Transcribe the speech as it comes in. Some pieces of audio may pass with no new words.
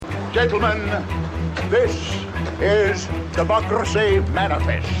Gentlemen, this is Democracy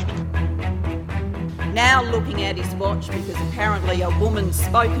Manifest. Now looking at his watch because apparently a woman's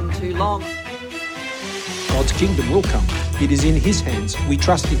spoken too long. God's kingdom will come. It is in his hands. We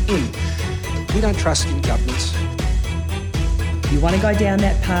trust in him. We don't trust in governments. You want to go down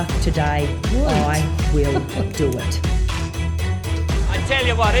that path today, I will do it. I tell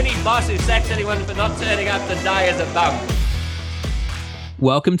you what, any boss who sacks anyone for not turning up today is a bum.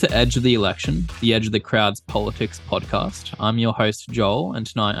 Welcome to Edge of the Election, the Edge of the Crowd's politics podcast. I'm your host, Joel, and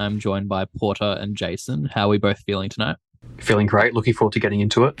tonight I'm joined by Porter and Jason. How are we both feeling tonight? Feeling great. Looking forward to getting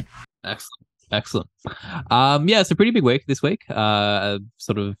into it. Excellent. It's a pretty big week this week,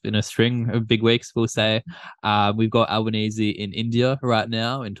 sort of in a string of big weeks, we'll say. We've got Albanese in India right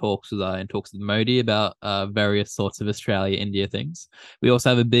now in talks with Modi about various sorts of Australia-India things. We also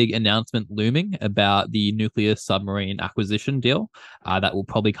have a big announcement looming about the nuclear submarine acquisition deal that will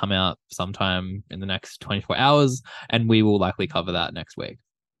probably come out sometime in the next 24 hours, and we will likely cover that next week.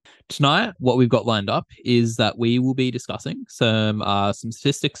 Tonight, what we've got lined up is that we will be discussing some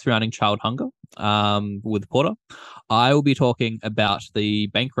statistics surrounding child hunger with Porter. I will be talking about the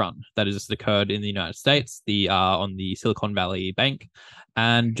bank run that has just occurred in the United States, on the Silicon Valley Bank,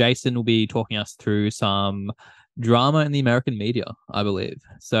 and Jason will be talking us through some drama in the American media, I believe.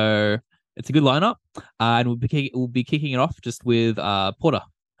 So it's a good lineup, and we'll be kicking it off just with Porter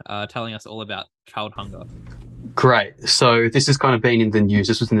telling us all about child hunger. Great. So this has kind of been in the news.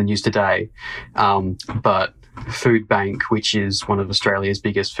 This was in the news today. But Foodbank, which is one of Australia's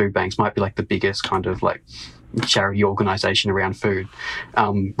biggest food banks, might be like the biggest kind of like charity organisation around food,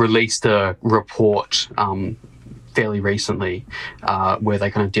 released a report fairly recently where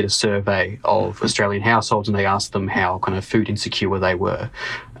they kind of did a survey of Australian households, and they asked them how kind of food insecure they were.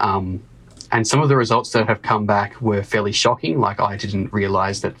 And some of the results that have come back were fairly shocking. Like, I didn't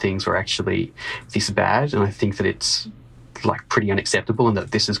realise that things were actually this bad. And I think that it's like pretty unacceptable, and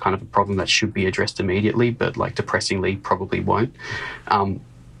that this is kind of a problem that should be addressed immediately, but like depressingly probably won't.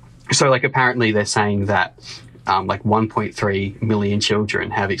 So like apparently they're saying that like 1.3 million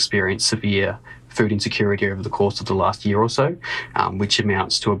children have experienced severe food insecurity over the course of the last year or so, which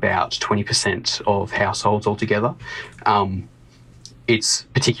amounts to about 20% of households altogether. It's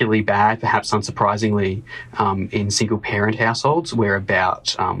particularly bad, perhaps unsurprisingly, in single-parent households, where about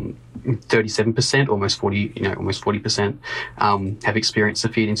 37%, almost 40%, have experienced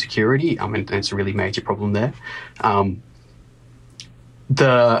severe insecurity, and it's a really major problem there.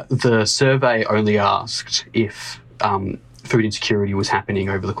 The survey only asked if food insecurity was happening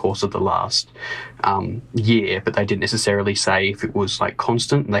over the course of the last year, but they didn't necessarily say if it was like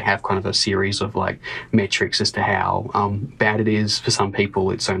constant. And they have kind of a series of like metrics as to how bad it is. For some people,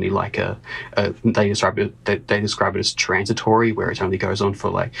 it's only like they describe it as transitory, where it only goes on for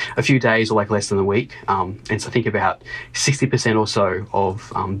like a few days or like less than a week. And so I think about 60% or so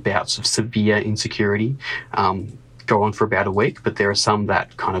of bouts of severe insecurity go on for about a week, but there are some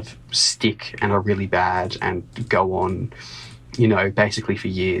that kind of stick and are really bad and go on, basically for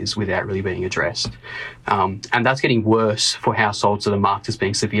years without really being addressed. And that's getting worse for households that are marked as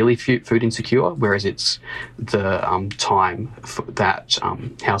being severely food insecure, whereas it's the time that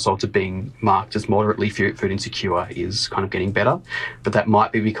households are being marked as moderately food insecure is kind of getting better. But that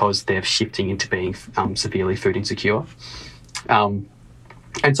might be because they're shifting into being severely food insecure. And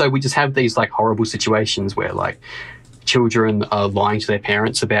so we just have these like horrible situations where like children are lying to their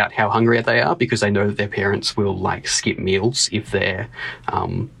parents about how hungry they are because they know that their parents will like skip meals if they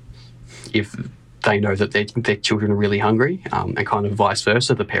know that their children are really hungry, and kind of vice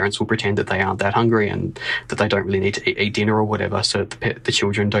versa. The parents will pretend that they aren't that hungry and that they don't really need to eat dinner or whatever, so that the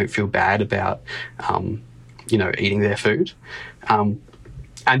children don't feel bad about eating their food. And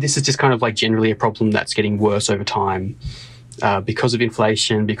this is just kind of like generally a problem that's getting worse over time. Because of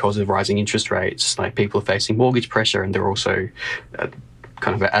inflation, because of rising interest rates, like people are facing mortgage pressure, and they're also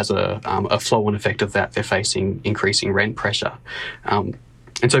kind of as a flow-on effect of that, they're facing increasing rent pressure. And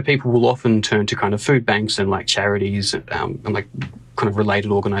so people will often turn to kind of food banks and like charities and like kind of related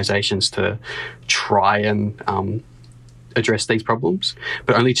organisations to try and address these problems.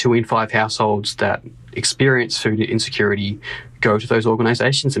 But only 2 in 5 households that experience food insecurity go to those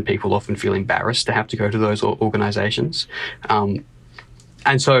organisations, and people often feel embarrassed to have to go to those organisations. And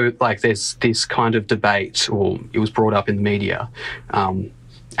so like there's this kind of debate, or it was brought up in the media,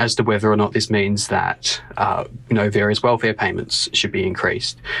 as to whether or not this means that various welfare payments should be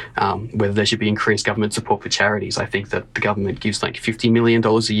increased, whether there should be increased government support for charities. I think that the government gives like $50 million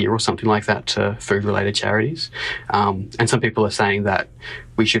a year or something like that to food-related charities, and some people are saying that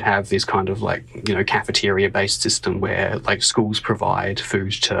we should have this kind of like cafeteria-based system where like schools provide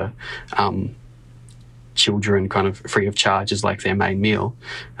food to children kind of free of charge as like their main meal.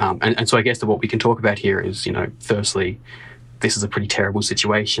 And so I guess that what we can talk about here is, firstly, this is a pretty terrible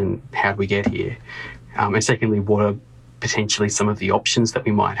situation. How do we get here? And secondly, what are potentially some of the options that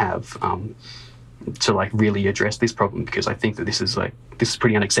we might have to like really address this problem? Because I think that this is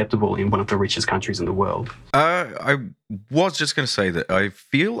pretty unacceptable in one of the richest countries in the world. I was just going to say that I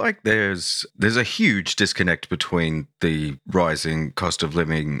feel like there's a huge disconnect between the rising cost of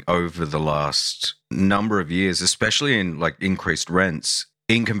living over the last number of years, especially in like increased rents,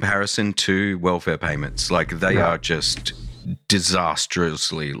 in comparison to welfare payments. Like they are just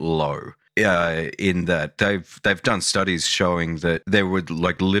disastrously low. In that they've done studies showing that there were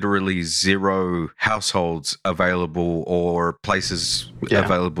like literally zero households available or places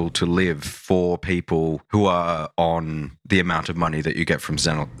available to live for people who are on the amount of money that you get from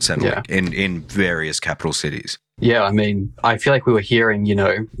Centrelink in various capital cities. Yeah, I mean, I feel like we were hearing,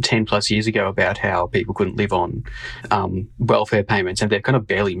 10 plus years ago about how people couldn't live on welfare payments, and they've kind of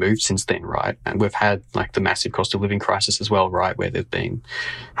barely moved since then, right? And we've had like the massive cost of living crisis as well, right? Where there've been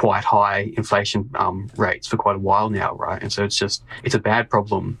quite high inflation rates for quite a while now, right? And so it's a bad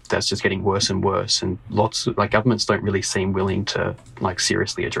problem that's just getting worse and worse, and governments don't really seem willing to like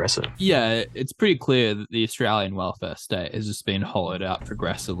seriously address it. Yeah, it's pretty clear that the Australian welfare state has just been hollowed out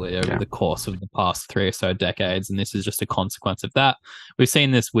progressively over the course of the past 3 or so decades. And this is just a consequence of that. We've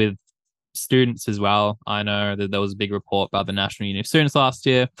seen this with students as well. I know that there was a big report by the National Union of Students last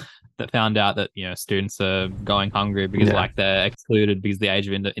year that found out that students are going hungry because they're excluded because of the age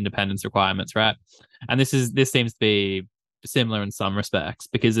of independence requirements, right? And this seems to be similar in some respects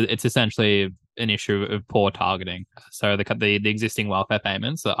because it's essentially an issue of poor targeting. So the existing welfare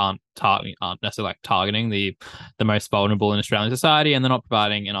payments that aren't necessarily like targeting the most vulnerable in Australian society, and they're not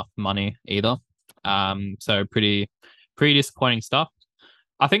providing enough money either. So pretty disappointing stuff.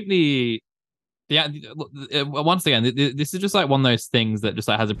 I think once again, this is just like one of those things that just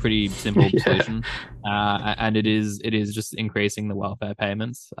like has a pretty simple solution, and it is just increasing the welfare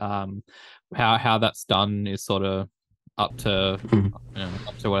payments. How that's done is sort of up to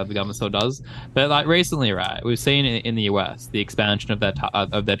whatever the government still does. But like recently, right, we've seen in the US the expansion of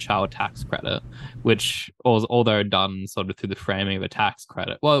their child tax credit, which although done sort of through the framing of a tax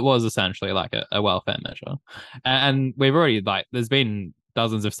credit, well, it was essentially like a welfare measure. And we've already there's been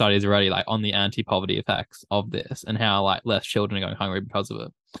dozens of studies already like on the anti-poverty effects of this and how like less children are going hungry because of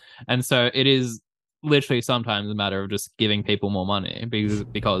it. And so it is literally sometimes a matter of just giving people more money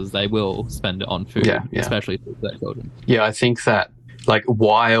because they will spend it on food, especially for their children. Yeah, I think that like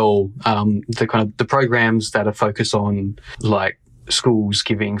while the programs that are focused on like schools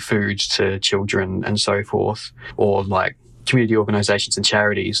giving food to children and so forth, or like community organisations and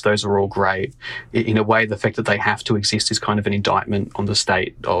charities, those are all great. In a way, the fact that they have to exist is kind of an indictment on the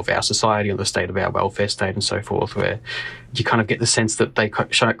state of our society, on the state of our welfare state and so forth, where you kind of get the sense that they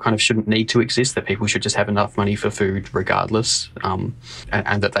kind of shouldn't need to exist, that people should just have enough money for food regardless, and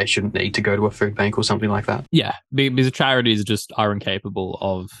that they shouldn't need to go to a food bank or something like that. Yeah, because charities just are incapable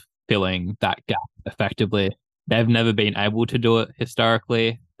of filling that gap effectively. They've never been able to do it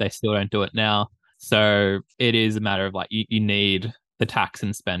historically. They still don't do it now. So it is a matter of like you need the tax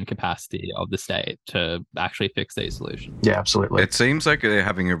and spend capacity of the state to actually fix these solutions. Yeah, absolutely. It seems like they're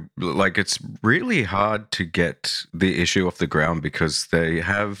having it's really hard to get the issue off the ground because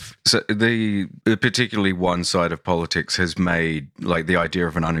particularly one side of politics has made like the idea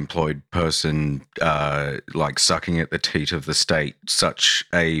of an unemployed person like sucking at the teat of the state such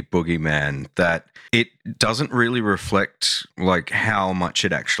a boogeyman that it doesn't really reflect like how much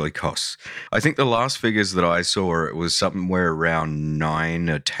it actually costs. I think the last figures that I saw, it was somewhere around 9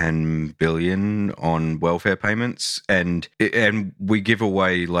 or 10 billion on welfare payments, and we give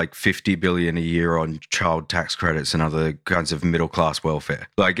away like 50 billion a year on child tax credits and other kinds of middle class welfare.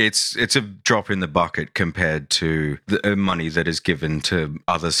 Like it's a drop in the bucket compared to the money that is given to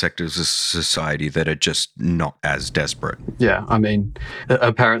other sectors of society that are just not as desperate. Yeah, I mean,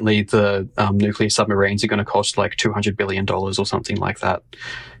 apparently the nuclear submarines are going to cost like $200 billion or something like that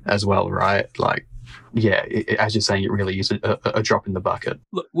as well, right? Like, yeah, as you're saying, it really is a drop in the bucket.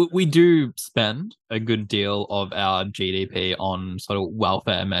 Look, we do spend a good deal of our GDP on sort of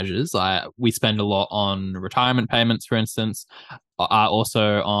welfare measures. We spend a lot on retirement payments, for instance,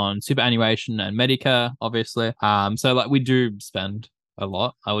 also on superannuation and Medicare, obviously. So like we do spend a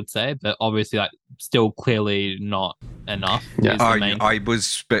lot, I would say, but obviously, like, still clearly not enough. Yeah. I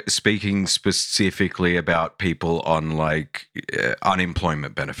was speaking specifically about people on like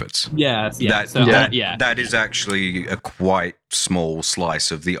unemployment benefits. Yes, yeah. That is actually a quite small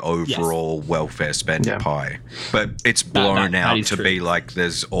slice of the overall welfare spend pie, but it's blown out to be like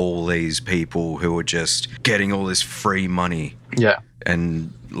there's all these people who are just getting all this free money,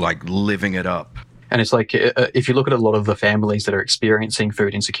 and like living it up. And it's like, if you look at a lot of the families that are experiencing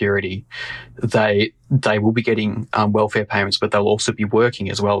food insecurity, they will be getting welfare payments, but they'll also be working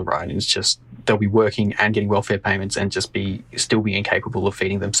as well, right? And it's just they'll be working and getting welfare payments and just still be incapable of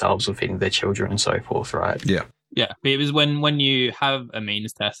feeding themselves or feeding their children and so forth, right? Yeah. Yeah, because when you have a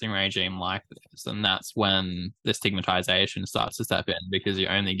means testing regime like this, and that's when the stigmatization starts to step in, because you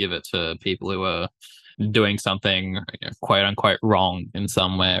only give it to people who are doing something, quote unquote, wrong in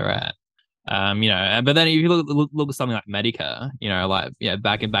some way, right? But then if you look at something like Medicare,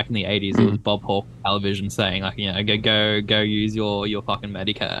 back in the 80s, it was Bob Hawke television saying like, go use your fucking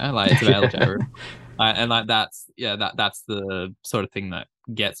Medicare, like it's available to everyone. And like that's the sort of thing that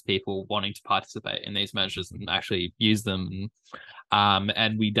gets people wanting to participate in these measures and actually use them.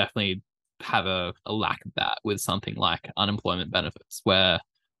 And we definitely have a lack of that with something like unemployment benefits, where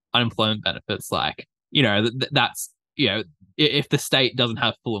unemployment benefits, like, that's, if the state doesn't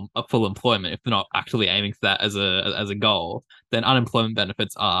have full employment, if they're not actually aiming for that as a goal, then unemployment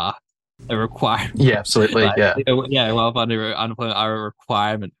benefits are a requirement. Yeah, absolutely. Under unemployment are a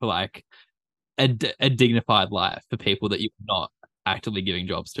requirement for like a dignified life for people that you're not actively giving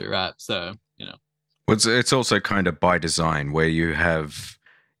jobs to, right? So, It's also kind of by design, where you have,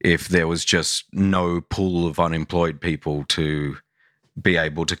 if there was just no pool of unemployed people to be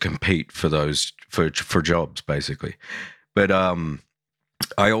able to compete for those for jobs, basically. But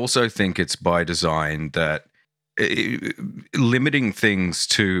I also think it's by design that limiting things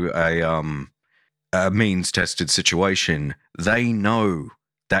to a means-tested situation, they know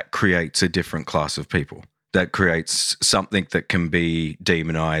that creates a different class of people. That creates something that can be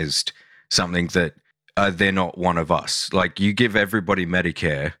demonized, something that they're not one of us. Like, you give everybody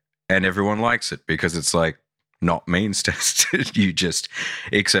Medicare and everyone likes it because it's like not means tested. You just,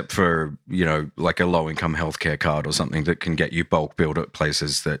 except for, like a low income healthcare card or something that can get you bulk billed at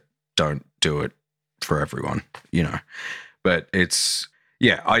places that don't do it for everyone, But it's,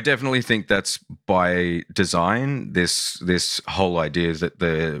 I definitely think that's by design. This whole idea that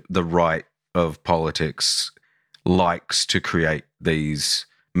the right of politics likes to create these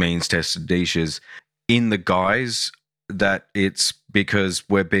means tested niches in the guise that it's because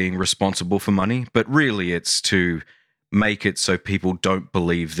we're being responsible for money, but really it's to make it so people don't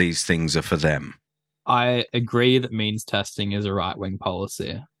believe these things are for them. I agree that means testing is a right-wing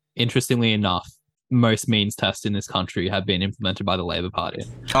policy. Interestingly enough, most means tests in this country have been implemented by the Labor Party.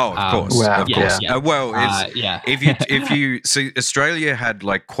 Oh, of course, wow. of course. Yeah. If you see, Australia had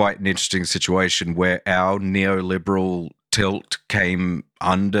like quite an interesting situation where our neoliberal tilt came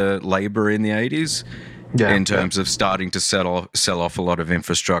under Labor in the 80s. In terms of starting to sell off a lot of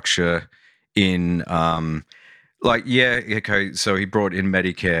infrastructure in, so he brought in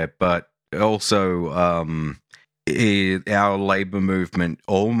Medicare, but also our labor movement,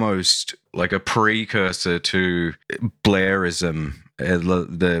 almost like a precursor to Blairism,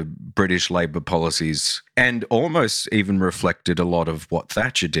 the British Labour policies, and almost even reflected a lot of what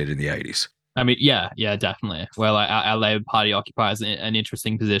Thatcher did in the 80s. I mean, yeah, definitely. Well, our Labor Party occupies an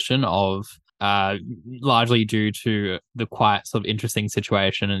interesting position of, largely due to the quite sort of interesting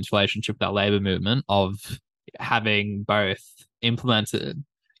situation and relationship with that Labour movement of having both implemented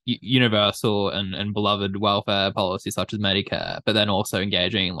universal and beloved welfare policies such as Medicare, but then also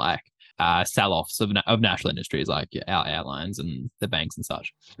engaging in like sell-offs of national industries like our airlines and the banks and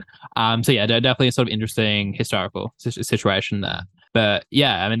such. Definitely a sort of interesting historical situation there. But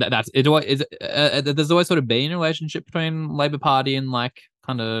yeah, I mean that's it. There's always sort of been a relationship between Labor Party and like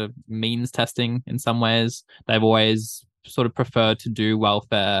kind of means testing in some ways. They've always sort of preferred to do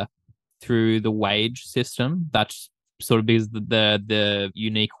welfare through the wage system. That's sort of because the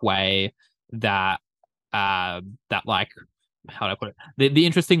unique way that like, how do I put it? The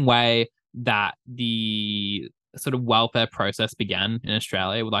interesting way that the sort of welfare process began in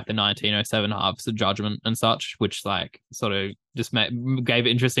Australia with like the 1907 Harvester Judgment and such, which like sort of just gave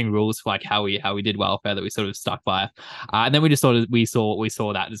interesting rules for like how we did welfare that we sort of stuck by, and then we just we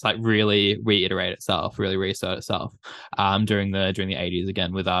saw that just like really reiterate itself, really reassert itself during the 80s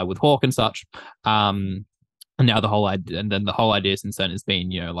again with Hawke and such. And now the whole idea, and then the whole idea since then has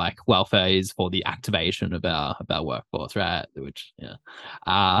been, like welfare is for the activation of our workforce, right? Which,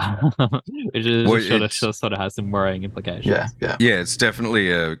 which is Well, sort of has some worrying implications. Yeah. It's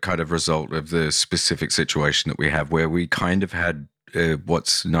definitely a kind of result of the specific situation that we have, where we kind of had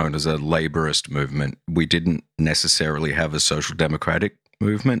what's known as a laborist movement. We didn't necessarily have a social democratic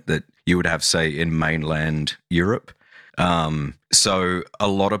movement that you would have, say, in mainland Europe. So a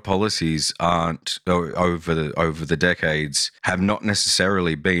lot of policies aren't over the decades have not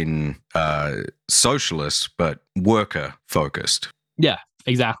necessarily been socialist, but worker focused. Yeah,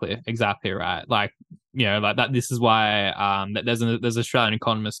 exactly right. Like, like that. This is why there's Australian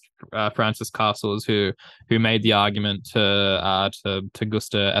economist Francis Castles who made the argument to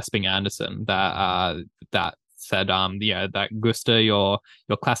Gusta Esping Anderson that said, that Gusta, your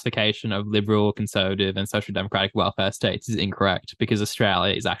classification of liberal, conservative, and social democratic welfare states is incorrect, because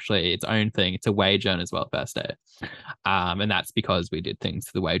Australia is actually its own thing. It's a wage earners welfare state, and that's because we did things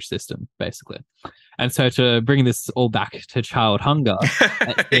to the wage system, basically. And so, to bring this all back to child hunger,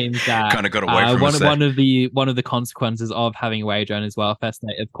 it seems that kind of got away from one of the consequences of having a wage earners welfare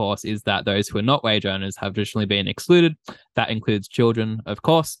state, of course, is that those who are not wage earners have traditionally been excluded. That includes children, of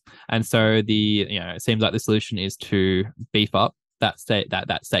course. And so it seems like the solution is to beef up that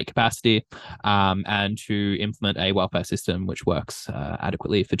state capacity, and to implement a welfare system which works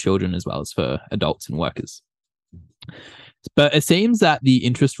adequately for children as well as for adults and workers. But it seems that the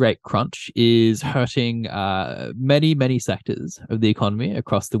interest rate crunch is hurting many, many sectors of the economy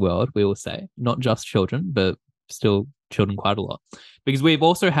across the world, we will say. Not just children, but still children quite a lot. Because we've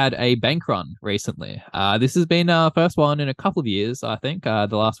also had a bank run recently. This has been our first one in a couple of years, I think. The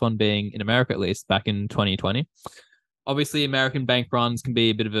last one being in America, at least, back in 2020. Obviously, American bank runs can be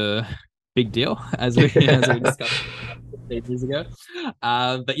a bit of a big deal, as we discussed 8 years ago.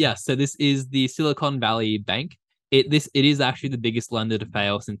 But yeah, so this is the Silicon Valley Bank. It is actually the biggest lender to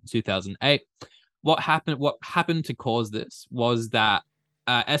fail since 2008. What happened to cause this was that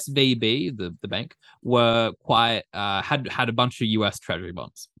SVB, the bank, were quite had a bunch of US Treasury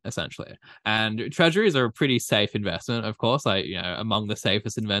bonds, essentially. And treasuries are a pretty safe investment, of course, among the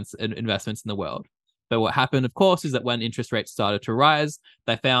safest investments in the world. But what happened, of course, is that when interest rates started to rise,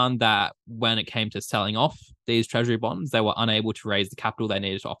 they found that when it came to selling off these treasury bonds, they were unable to raise the capital they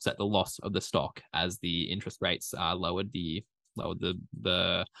needed to offset the loss of the stock as the interest rates lowered the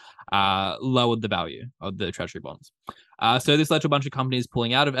value of the treasury bonds. So this led to a bunch of companies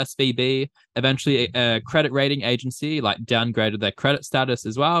pulling out of SVB. Eventually, a credit rating agency downgraded their credit status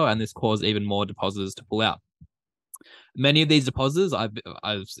as well, and this caused even more depositors to pull out. Many of these depositors,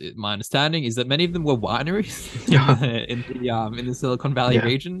 my understanding is that many of them were wineries in the Silicon Valley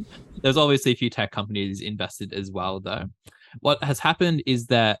region. There's obviously a few tech companies invested as well, though. What has happened is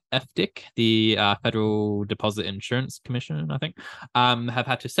that FDIC, the Federal Deposit Insurance Commission, I think, have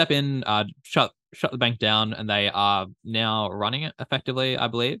had to step in, shut the bank down, and they are now running it effectively, I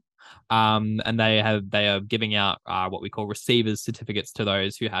believe. And they are giving out what we call receivers certificates to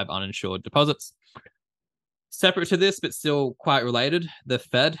those who have uninsured deposits. Separate to this, but still quite related, the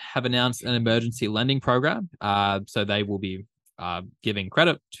Fed have announced an emergency lending program. So they will be giving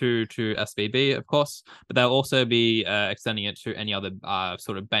credit to SVB, of course, but they'll also be extending it to any other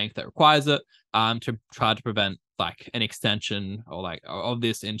sort of bank that requires it, to try to prevent an extension of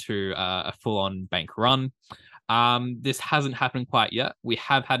this into a full-on bank run. This hasn't happened quite yet. We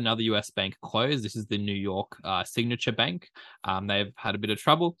have had another US bank close. This is the New York Signature Bank. They've had a bit of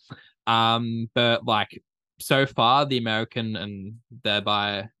trouble, but so far, the American and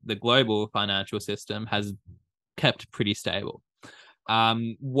thereby the global financial system has kept pretty stable.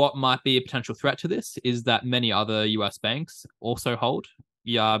 What might be a potential threat to this is that many other US banks also hold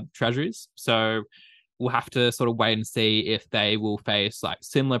treasuries. So we'll have to sort of wait and see if they will face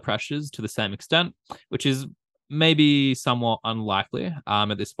similar pressures to the same extent, which is maybe somewhat unlikely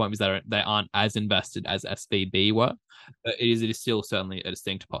at this point, because they aren't as invested as SVB were. But it is still certainly a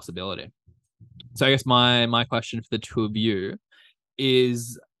distinct possibility. So I guess my question for the two of you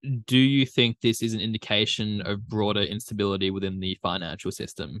is, do you think this is an indication of broader instability within the financial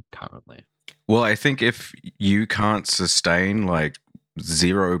system currently? Well, I think if you can't sustain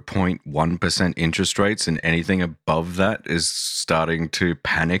 0.1% interest rates and anything above that is starting to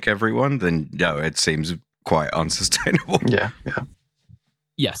panic everyone, then no, it seems quite unsustainable. Yeah.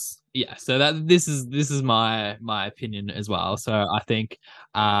 Yes. Yeah, so this is my opinion as well. So I think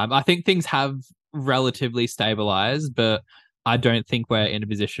things have relatively stabilized, but I don't think we're in a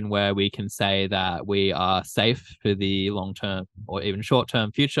position where we can say that we are safe for the long term or even short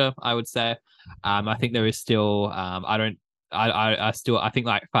term future. I would say, I think there is still I think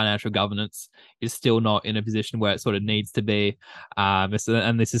like financial governance is still not in a position where it sort of needs to be. And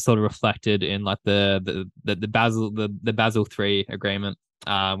this is sort of reflected in like the Basel III agreement,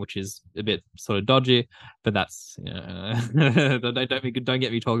 which is a bit sort of dodgy, but that's, you know, don't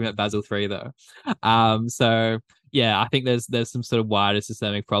get me talking about Basel III though. So yeah, I think there's some sort of wider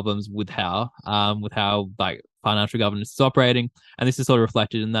systemic problems with how like financial governance is operating, and this is sort of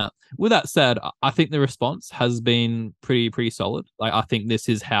reflected in that. With that said, I think the response has been pretty solid. Like, I think this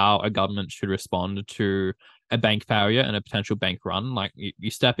is how a government should respond to a bank failure and a potential bank run. Like,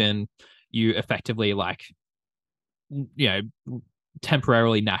 you step in, you effectively, like, you know,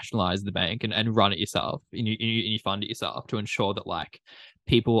 temporarily nationalize the bank and run it yourself, and you fund it yourself to ensure that, like,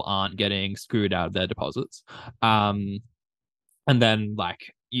 people aren't getting screwed out of their deposits. And then,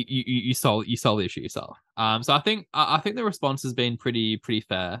 like, you solve the issue yourself. So I think the response has been pretty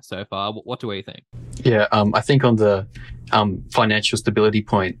fair so far. What do we think? Yeah, I think on the financial stability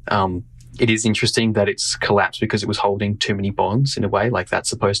point, it is interesting that it's collapsed because it was holding too many bonds in a way. Like, that's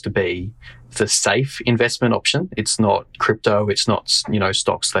supposed to be the safe investment option. It's not crypto. It's not, you know,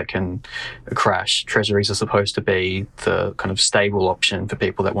 stocks that can crash. Treasuries are supposed to be the kind of stable option for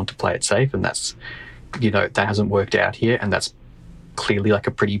people that want to play it safe. And that's, you know, that hasn't worked out here. And that's clearly like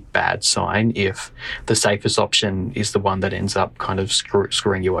a pretty bad sign if the safest option is the one that ends up kind of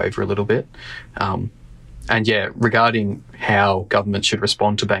screwing you over a little bit. And yeah, regarding how government should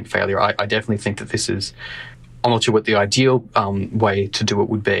respond to bank failure, I definitely think that this is, I'm not sure what the ideal way to do it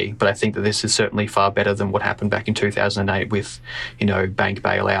would be, but I think that this is certainly far better than what happened back in 2008 with, you know, bank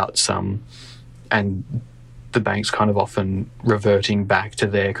bailouts, and the banks kind of often reverting back to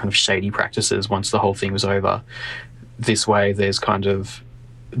their kind of shady practices once the whole thing was over. This way, there's kind of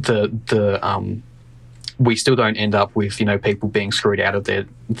we still don't end up with, you know, people being screwed out of their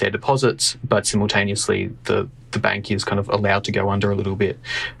deposits, but simultaneously the bank is kind of allowed to go under a little bit.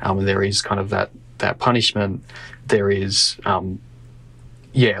 There is kind of that punishment. There is,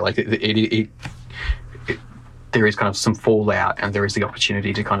 like there is kind of some fallout, and there is the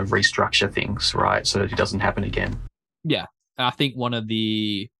opportunity to kind of restructure things, right, so that it doesn't happen again. Yeah, I think one of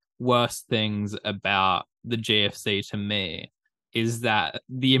the worst things about the GFC to me is that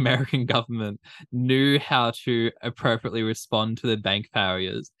the American government knew how to appropriately respond to the bank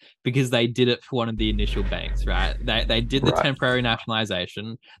failures because they did it for one of the initial banks, right? They did the temporary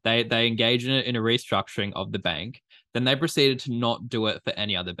nationalization. They engaged in a restructuring of the bank. Then they proceeded to not do it for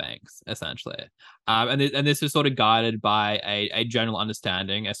any other banks, essentially. And this is sort of guided by a general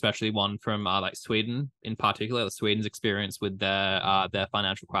understanding, especially one from like Sweden in particular. Sweden's experience with their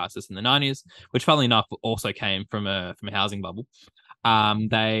financial crisis in the 90s, which, funnily enough, also came from a housing bubble.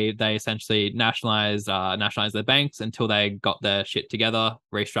 They essentially nationalized their banks until they got their shit together,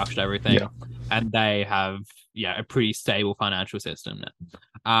 restructured everything, and they have a pretty stable financial system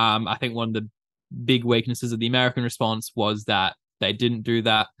now. I think one of the big weaknesses of the American response was that they didn't do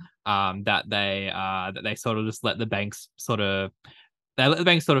that. That they sort of just let the banks sort of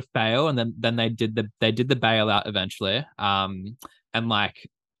fail, and then they did the bailout eventually. And like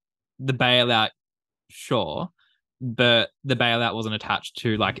the bailout, sure, but the bailout wasn't attached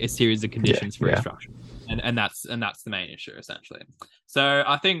to like a series of conditions for restructuring, and that's the main issue essentially. So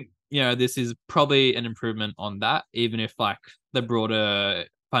I think, you know, this is probably an improvement on that, even if like the broader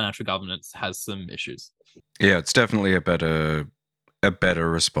financial governance has some issues. Yeah, it's definitely a better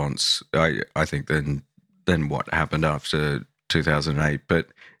response, I think, than what happened after 2008. But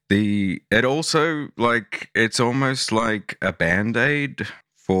it also, like, it's almost like a band-aid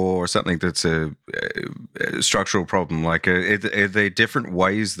for something that's a structural problem. Like, are there different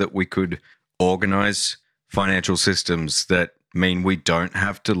ways that we could organize financial systems that mean we don't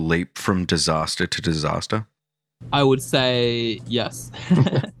have to leap from disaster to disaster? I would say yes.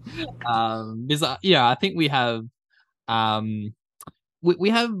 Because I think we have we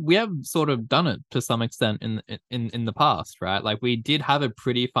have sort of done it to some extent in the past, right? Like, we did have a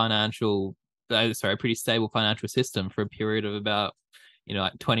pretty stable financial system for a period of about, you know,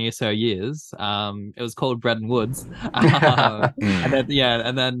 like 20 or so years. It was called Bretton Woods. And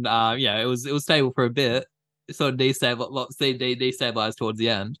then it was stable for a bit. Sort of destabilized towards the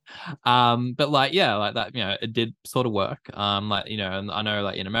end, but like that, you know, it did sort of work. Like, you know, and I know,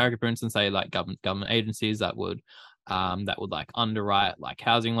 like, in America, for instance, say like government agencies that would like underwrite like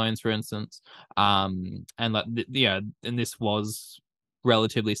housing loans, for instance, and like and this was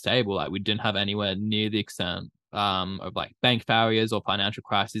relatively stable. Like, we didn't have anywhere near the extent of like bank failures or financial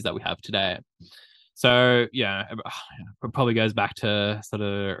crises that we have today. So yeah, it probably goes back to sort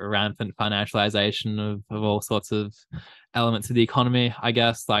of rampant financialization of all sorts of elements of the economy, I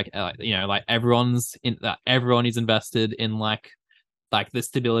guess. Like like everyone is invested in like the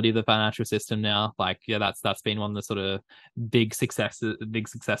stability of the financial system now. Like yeah, that's been one of the sort of big successes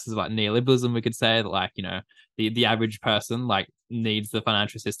of like neoliberalism, we could say. That like the average person like needs the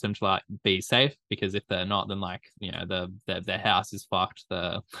financial system to like be safe, because if they're not, then like their house is fucked,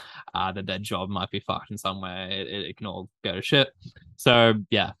 their job might be fucked in some way. It can all go to shit. So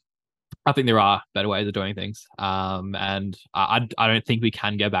yeah, I think there are better ways of doing things. And I don't think we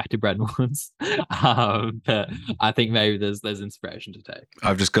can go back to Bretton Woods. But I think maybe there's inspiration to take.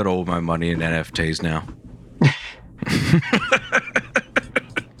 I've just got all my money in NFTs now.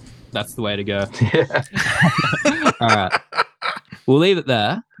 That's the way to go. Yeah. All right. We'll leave it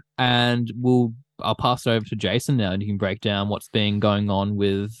there, and I'll pass it over to Jason now, and you can break down what's been going on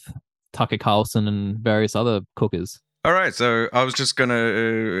with Tucker Carlson and various other cookers. All right, so I was just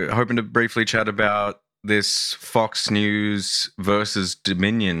hoping to briefly chat about this Fox News versus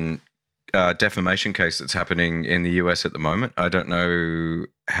Dominion defamation case that's happening in the US at the moment. I don't know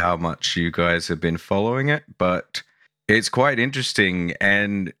how much you guys have been following it, but it's quite interesting,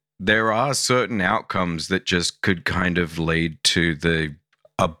 and there are certain outcomes that just could kind of lead to the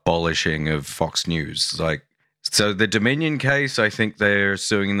abolishing of Fox News. So the Dominion case, I think they're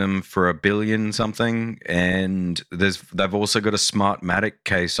suing them for $1 billion something, and they've also got a Smartmatic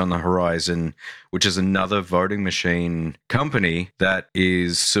case on the horizon, which is another voting machine company that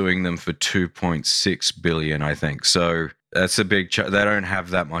is suing them for $2.6 billion, I think. So that's a big. They don't have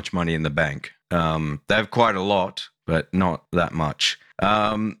that much money in the bank. They have quite a lot, but not that much.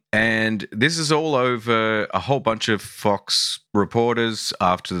 And this is all over a whole bunch of Fox reporters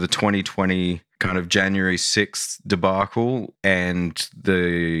after the 2020 kind of January 6th debacle and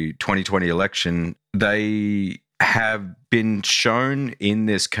the 2020 election. They have been shown in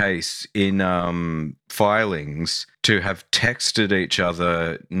this case in filings to have texted each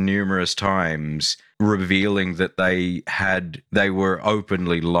other numerous times, revealing that they were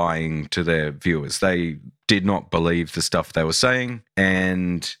openly lying to their viewers. They did not believe the stuff they were saying,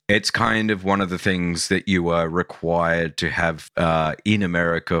 and it's kind of one of the things that you are required to have in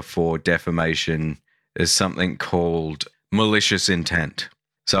America for defamation is something called malicious intent.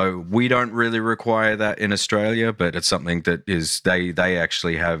 So we don't really require that in Australia, but it's something that is they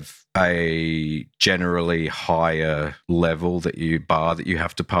actually have a generally higher level that you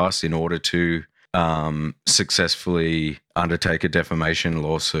have to pass in order to successfully undertake a defamation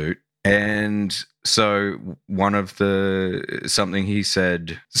lawsuit. And so something he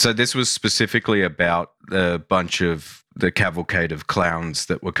said, so this was specifically about a bunch of the cavalcade of clowns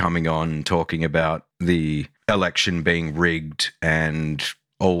that were coming on talking about the election being rigged and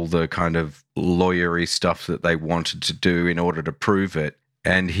all the kind of lawyery stuff that they wanted to do in order to prove it.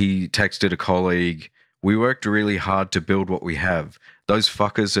 And he texted a colleague, "We worked really hard to build what we have. Those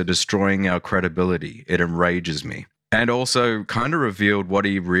fuckers are destroying our credibility. It enrages me." And also kind of revealed what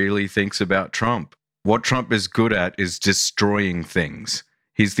he really thinks about Trump. What Trump is good at is destroying things.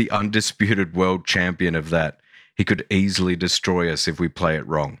 He's the undisputed world champion of that. He could easily destroy us if we play it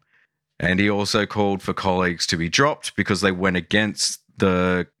wrong. And he also called for colleagues to be dropped because they went against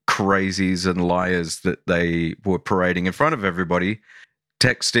the crazies and liars that they were parading in front of everybody,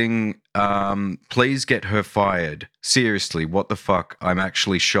 texting, "Please get her fired. Seriously, what the fuck? I'm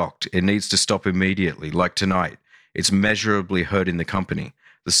actually shocked. It needs to stop immediately, like tonight. It's measurably hurting the company.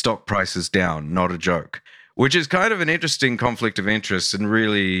 The stock price is down, not a joke." Which is kind of an interesting conflict of interest and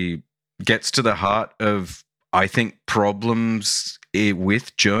really gets to the heart of, I think, problems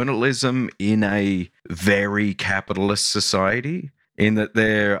with journalism in a very capitalist society, in that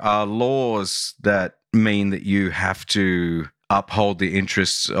there are laws that mean that you have to uphold the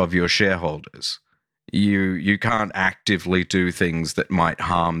interests of your shareholders. You can't actively do things that might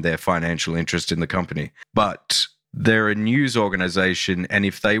harm their financial interest in the company. But they're a news organization, and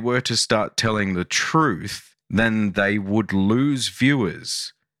if they were to start telling the truth, then they would lose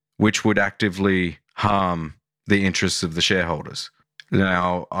viewers, which would actively harm the interests of the shareholders.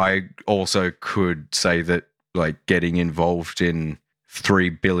 Now, I also could say that, like, getting involved in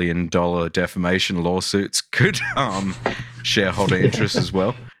 $3 billion defamation lawsuits could harm shareholder interests as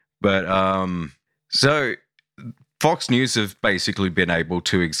well. But so Fox News have basically been able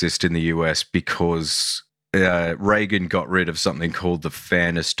to exist in the US because Reagan got rid of something called the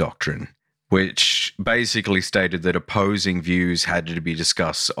Fairness Doctrine, which basically stated that opposing views had to be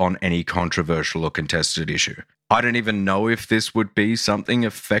discussed on any controversial or contested issue. I don't even know if this would be something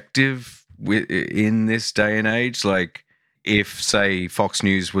effective in this day and age. Like, if, say, Fox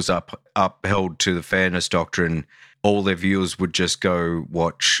News was upheld to the fairness doctrine, all their viewers would just go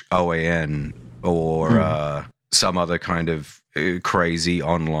watch OAN or some other kind of crazy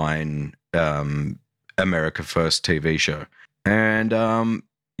online America First TV show. And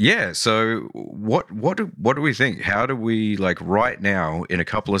so what do we think? How do we, like, right now in a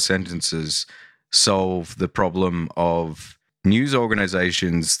couple of sentences, solve the problem of news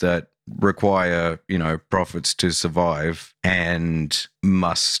organizations that require, profits to survive and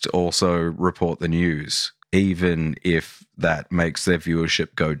must also report the news, even if that makes their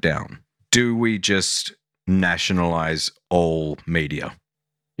viewership go down? Do we just nationalize all media?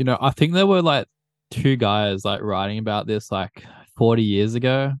 I think there were like two guys like writing about this like 40 years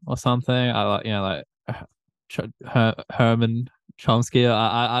ago or something. Herman Chomsky.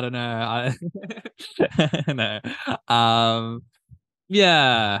 I don't know.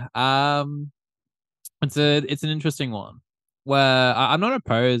 No. It's an interesting one where I'm not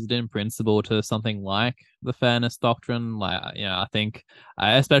opposed in principle to something like the fairness doctrine. Like, I think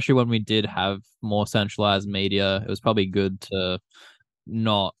especially when we did have more centralized media, it was probably good to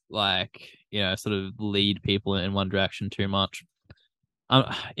not like, sort of lead people in one direction too much.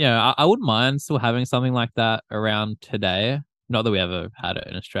 I wouldn't mind still having something like that around today. Not that we ever had it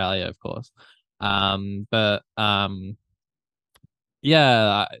in Australia, of course. Like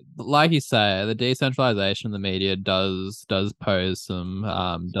you say, the decentralization of the media does pose some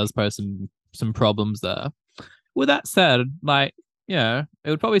problems there. With that said, like, it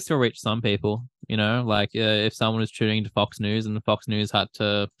would probably still reach some people. Like if someone was tuning into Fox News and Fox News had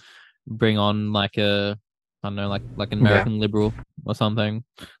to bring on like I don't know, like an American liberal or something,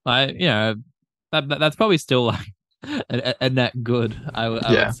 like, that's probably still like a net good. I would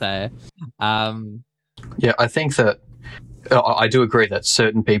say. I think that I do agree that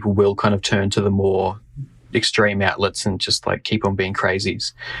certain people will kind of turn to the more extreme outlets and just like keep on being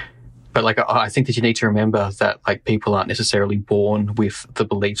crazies. But like, I think that you need to remember that like people aren't necessarily born with the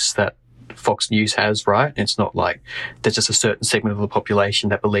beliefs that Fox News has, right? It's not like there's just a certain segment of the population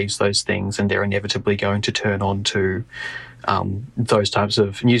that believes those things and they're inevitably going to turn on to those types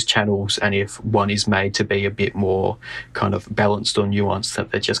of news channels. And if one is made to be a bit more kind of balanced or nuanced,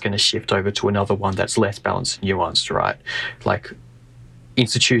 that they're just going to shift over to another one that's less balanced and nuanced, right? Like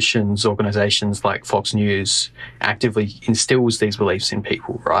institutions, organizations like Fox News actively instills these beliefs in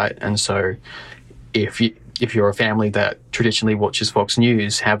people, right? And so if you're a family that traditionally watches Fox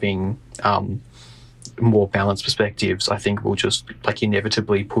News, having more balanced perspectives, I think will just like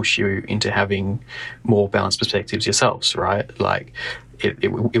inevitably push you into having more balanced perspectives yourselves, right? Like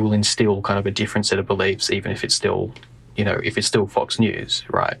it will instill kind of a different set of beliefs, even if it's still, if it's still Fox News,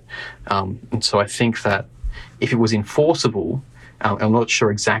 right? And so I think that if it was enforceable, I'm not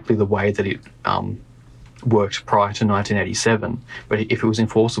sure exactly the way that it worked prior to 1987, but if it was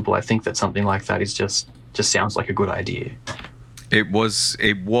enforceable, I think that something like that is just sounds like a good idea. It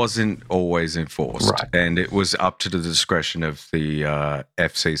wasn't always enforced, right, and it was up to the discretion of the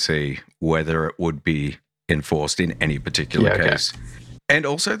FCC whether it would be enforced in any particular case. And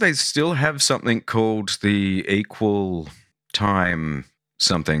also, they still have something called the equal time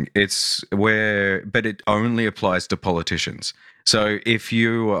something. But it only applies to politicians. So if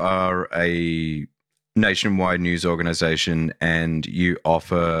you are a nationwide news organization and you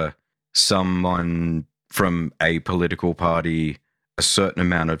offer someone from a political party a certain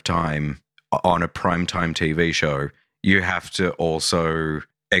amount of time on a primetime TV show, you have to also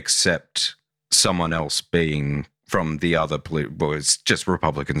accept someone else being from the other well, it's just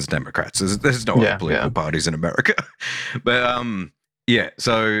Republicans and Democrats. There's no other political parties in America. But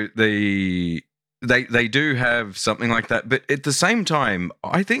so they do have something like that. But at the same time,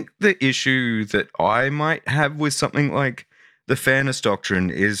 I think the issue that I might have with something like the fairness doctrine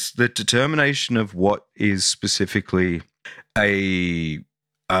is the determination of what is specifically a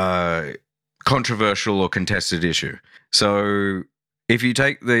controversial or contested issue. So if you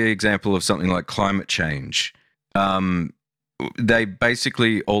take the example of something like climate change, they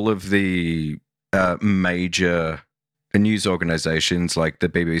basically, all of the major news organizations like the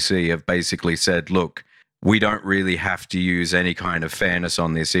BBC have basically said, look, we don't really have to use any kind of fairness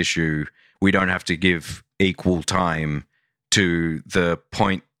on this issue. We don't have to give equal time to the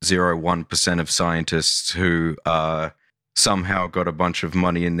 0.01% of scientists who somehow got a bunch of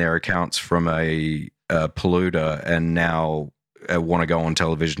money in their accounts from a polluter and now want to go on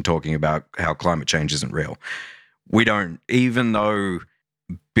television talking about how climate change isn't real. We don't, even though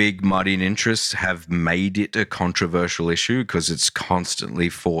big money and interests have made it a controversial issue because it's constantly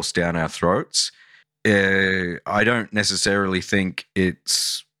forced down our throats, I don't necessarily think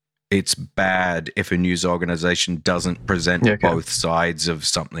it's it's bad if a news organization doesn't present both sides of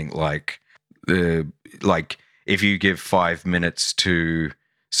something like if you give 5 minutes to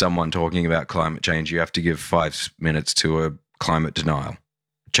someone talking about climate change, you have to give 5 minutes to a climate denial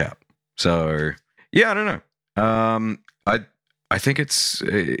chap. So yeah, I don't know. I think it's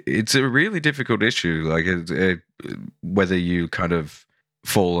a really difficult issue. Like whether you kind of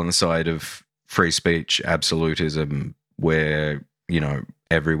fall on the side of free speech absolutism, where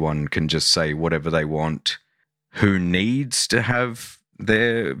everyone can just say whatever they want, who needs to have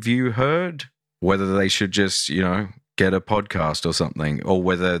their view heard, whether they should just get a podcast or something, or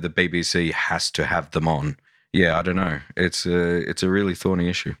whether the BBC has to have them on. Yeah, I don't know. It's a really thorny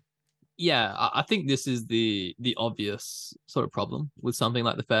issue. Yeah, I think this is the obvious sort of problem with something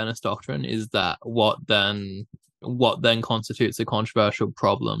like the fairness doctrine, is that what then constitutes a controversial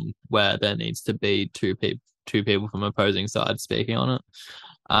problem where there needs to be two people from opposing sides speaking on it.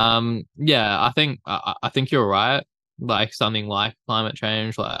 Yeah, I think you're right. Like something like climate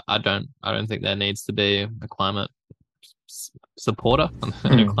change, like I don't think there needs to be a climate supporter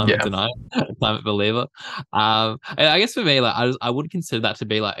and a climate denier, a climate believer. And I guess for me, like I would consider that to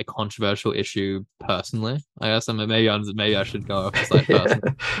be like a controversial issue personally. I guess maybe I should go off as like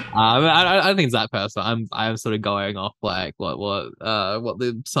personal. I don't think it's that personal. I'm sort of going off like what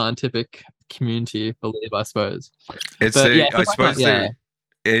the scientific community believe, I suppose. It's I suppose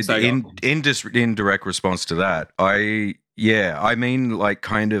in direct response to that, I mean like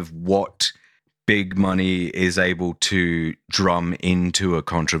kind of what big money is able to drum into a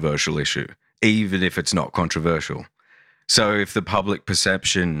controversial issue, even if it's not controversial. So if the public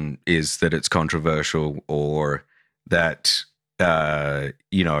perception is that it's controversial, or that,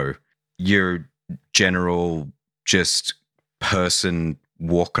 your general just person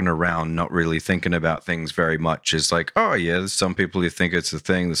walking around not really thinking about things very much is like, oh yeah, there's some people who think it's a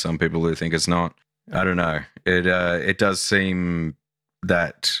thing, there's some people who think it's not. I don't know. It does seem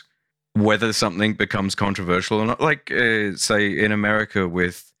that whether something becomes controversial or not, like say in America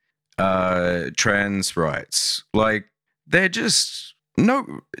with trans rights, like they're just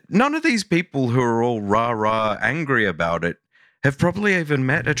none of these people who are all rah angry about it have probably even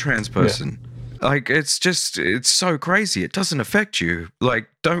met a trans person. Like it's so crazy. It doesn't affect you. Like,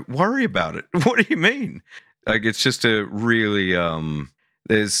 don't worry about it. What do you mean? Like, it's just a really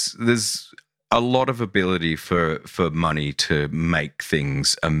there's a lot of ability for money to make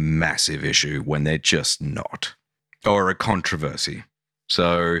things a massive issue when they're just not, or a controversy.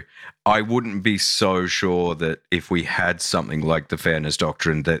 So I wouldn't be so sure that if we had something like the fairness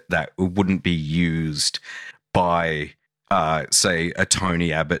doctrine, that wouldn't be used by, say, a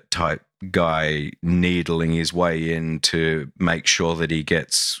Tony Abbott type guy needling his way in to make sure that he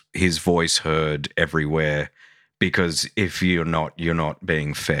gets his voice heard everywhere. Because if you're not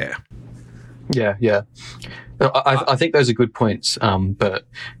being fair. Yeah. I think those are good points, but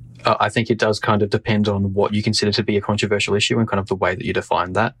I think it does kind of depend on what you consider to be a controversial issue and kind of the way that you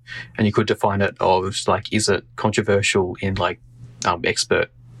define that. And you could define it as like, is it controversial in like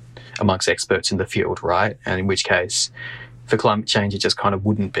amongst experts in the field, right? And in which case, for climate change, it just kind of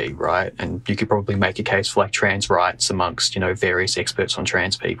wouldn't be, right? And you could probably make a case for like trans rights amongst, various experts on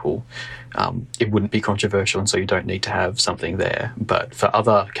trans people. It wouldn't be controversial, and so you don't need to have something there. But for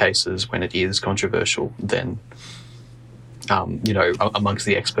other cases, when it is controversial, then, amongst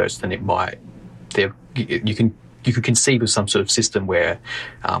the experts, then it might, you could conceive of some sort of system where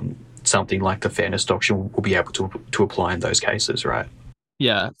something like the fairness doctrine will be able to apply in those cases, right?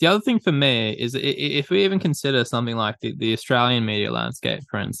 Yeah. The other thing for me is if we even consider something like the Australian media landscape,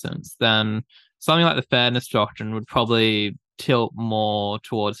 for instance, then something like the fairness doctrine would probably tilt more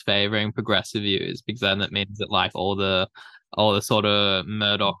towards favouring progressive views, because then that means that like all the sort of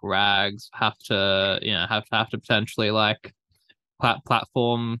Murdoch rags have to potentially like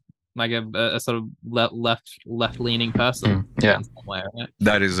platform like a sort of left leaning person. Yeah, in some way, right?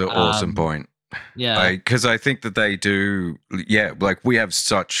 That is an awesome point. Yeah, because I think that they do. Yeah, like we have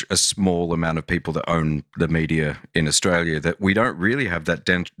such a small amount of people that own the media in Australia that we don't really have that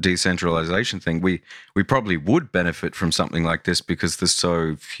decentralization thing. We probably would benefit from something like this because there's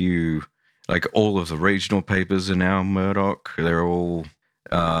so few. Like all of the regional papers are now Murdoch. They're all,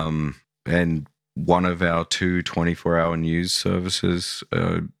 and one of our 24-hour news services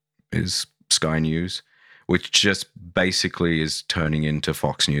is Sky News, which just basically is turning into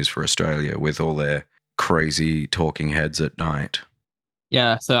Fox News for Australia with all their crazy talking heads at night.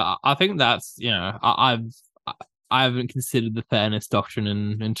 Yeah, so I think that's, I haven't considered the fairness doctrine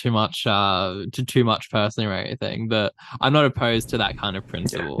in too much personally or anything, but I'm not opposed to that kind of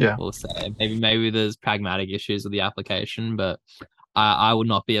principle. Yeah. We'll say maybe there's pragmatic issues with the application, but I would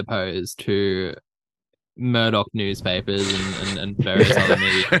not be opposed to Murdoch newspapers and various other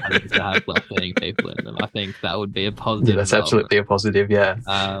media outlets to have left-leaning people in them. I think that would be a positive. Yeah, that's absolutely a positive. Yeah.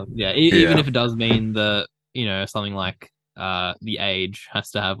 Even if it does mean that something like The Age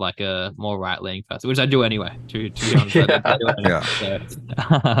has to have like a more right-leaning person, which I do anyway. To be honest,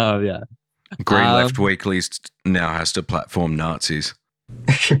 yeah. Green Left Weekly now has to platform Nazis.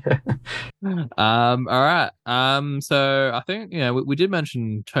 All right. So I think we did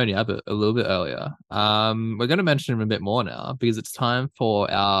mention Tony Abbott a little bit earlier. We're going to mention him a bit more now because it's time for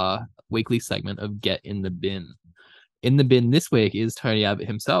our weekly segment of Get in the Bin. In the bin this week is Tony Abbott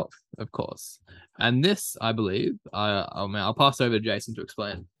himself, of course, and this, I believe, I'll pass over to Jason to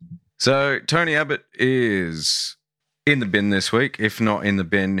explain. So Tony Abbott is in the bin this week. If not in the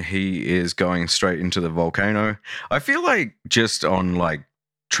bin, he is going straight into the volcano. I feel like just on like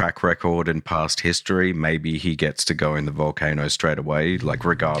track record and past history, maybe he gets to go in the volcano straight away, like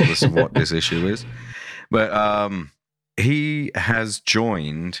regardless of what this issue is. But he has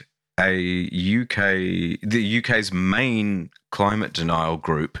joined the UK's main climate denial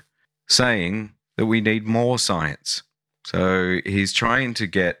group, saying that we need more science. So he's trying to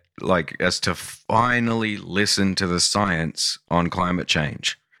get us to finally listen to the science on climate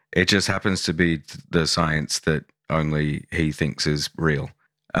change. It just happens to be the science that only he thinks is real.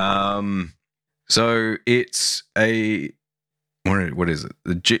 So it's what is it?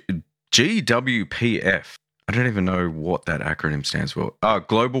 The GWPF. I don't even know what that acronym stands for. Oh,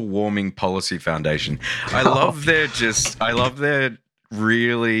 Global Warming Policy Foundation. I love their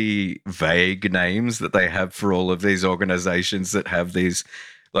really vague names that they have for all of these organizations that have these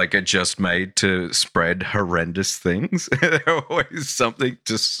are just made to spread horrendous things. They're always something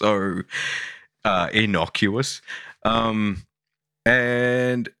just so innocuous.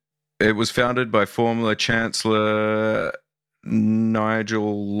 And it was founded by former Chancellor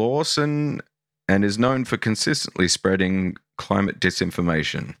Nigel Lawson and is known for consistently spreading climate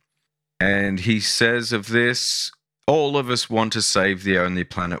disinformation. And he says of this, all of us want to save the only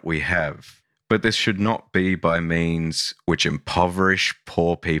planet we have, but this should not be by means which impoverish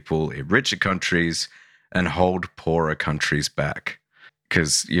poor people in richer countries and hold poorer countries back.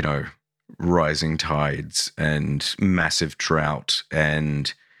 Because, rising tides and massive drought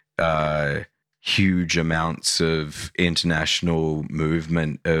and huge amounts of international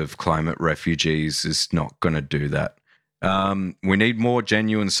movement of climate refugees is not going to do that. We need more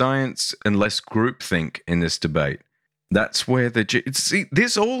genuine science and less groupthink in this debate. That's where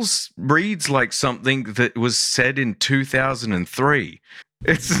this all reads like something that was said in 2003.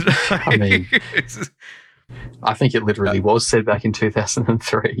 I think it literally was said back in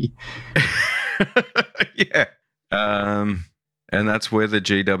 2003. Yeah. And that's where the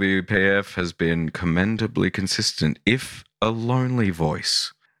GWPF has been commendably consistent, if a lonely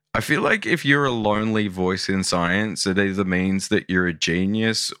voice. I feel like if you're a lonely voice in science, it either means that you're a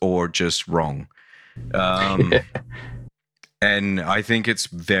genius or just wrong. And I think it's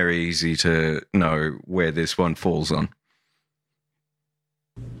very easy to know where this one falls on.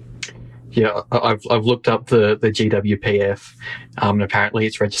 Yeah, I've looked up the GWPF, and apparently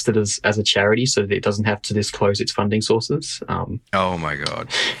it's registered as a charity, so that it doesn't have to disclose its funding sources. Oh my god!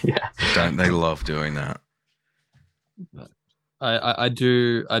 Yeah, don't they love doing that? I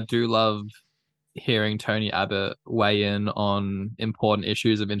do love hearing Tony Abbott weigh in on important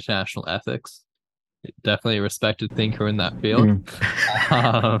issues of international ethics. Definitely a respected thinker in that field.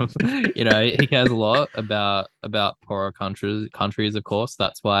 He cares a lot about poorer countries, of course.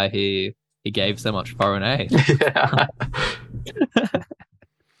 That's why he gave so much foreign aid. So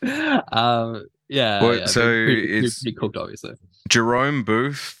it's pretty cooked, obviously. Jerome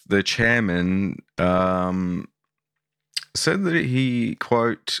Booth, the chairman, said that he,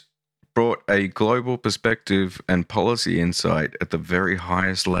 quote, brought a global perspective and policy insight at the very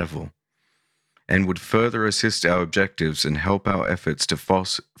highest level, and would further assist our objectives and help our efforts to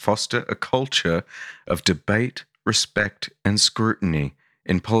foster a culture of debate, respect, and scrutiny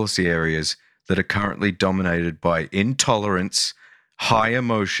in policy areas that are currently dominated by intolerance, high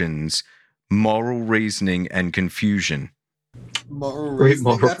emotions, moral reasoning, and confusion. Moral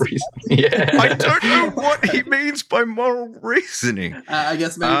reasoning. Yeah. I don't know what he means by moral reasoning. I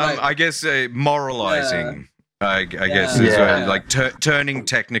guess maybe moralizing. I guess is turning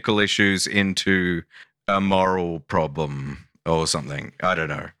technical issues into a moral problem or something. I don't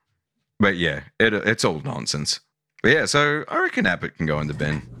know, but yeah, it's all nonsense. But yeah, so I reckon Abbott can go in the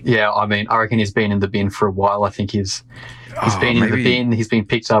bin. Yeah, I mean, I reckon he's been in the bin for a while. I think he's been in the bin. He's been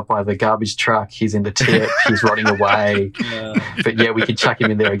picked up by the garbage truck. He's in the tip. He's rotting away. But yeah, we could chuck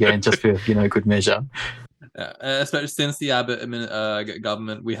him in there again just for good measure. Especially since the Abbott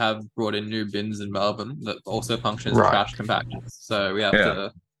government, we have brought in new bins in Melbourne that also function as trash compactors. So we have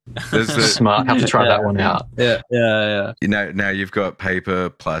to. Smart. Have to try that one out. Yeah. Now you've got paper,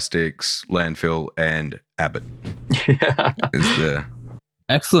 plastics, landfill, and Abbott.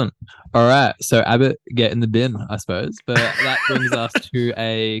 Excellent. All right. So Abbott, get in the bin, I suppose. But that brings us to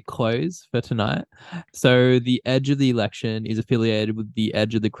a close for tonight. So the Edge of the Election is affiliated with the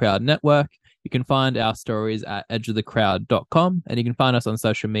Edge of the Crowd network. You can find our stories at edgeofthecrowd.com, and you can find us on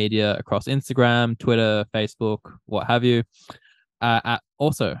social media across Instagram, Twitter, Facebook, what have you, at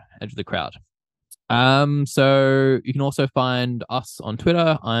also Edge of the Crowd. So you can also find us on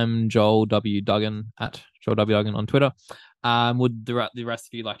Twitter. I'm Joel W. Duggan, at Joel W. Duggan on Twitter. Would the rest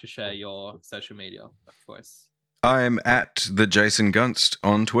of you like to share your social media, of course? I'm at the Jason Gunst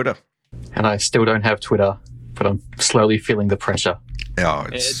on Twitter. And I still don't have Twitter, but I'm slowly feeling the pressure. Oh,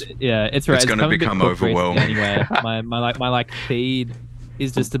 it's right. It's going to become overwhelming. Anyway, my feed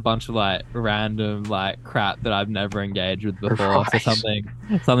is just a bunch of random crap that I've never engaged with before. Right. So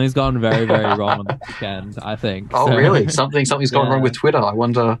something's gone very, very wrong on the weekend, I think. Oh, really? Something's gone wrong with Twitter. I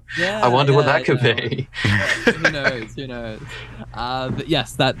wonder what that could be. Who knows? But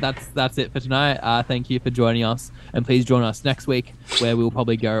yes, that's it for tonight. Thank you for joining us, and please join us next week where we'll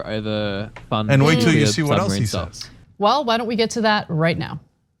probably go over fun. And wait till you see what else he says. Well, why don't we get to that right now?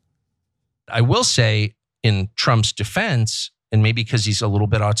 I will say, in Trump's defense, and maybe because he's a little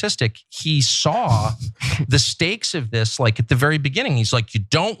bit autistic, he saw the stakes of this at the very beginning. He's like, you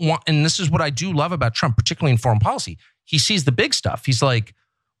don't want, and this is what I do love about Trump, particularly in foreign policy. He sees the big stuff. He's like,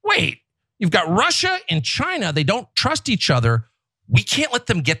 wait, you've got Russia and China. They don't trust each other. We can't let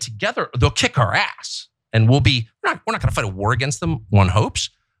them get together. They'll kick our ass. And we're not going to fight a war against them, one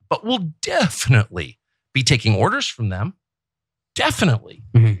hopes, but we'll definitely be taking orders from them. Definitely.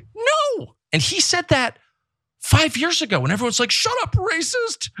 Mm-hmm. No. And he said that 5 years ago when everyone's like, shut up,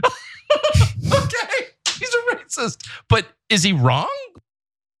 racist. Okay, he's a racist. But is he wrong?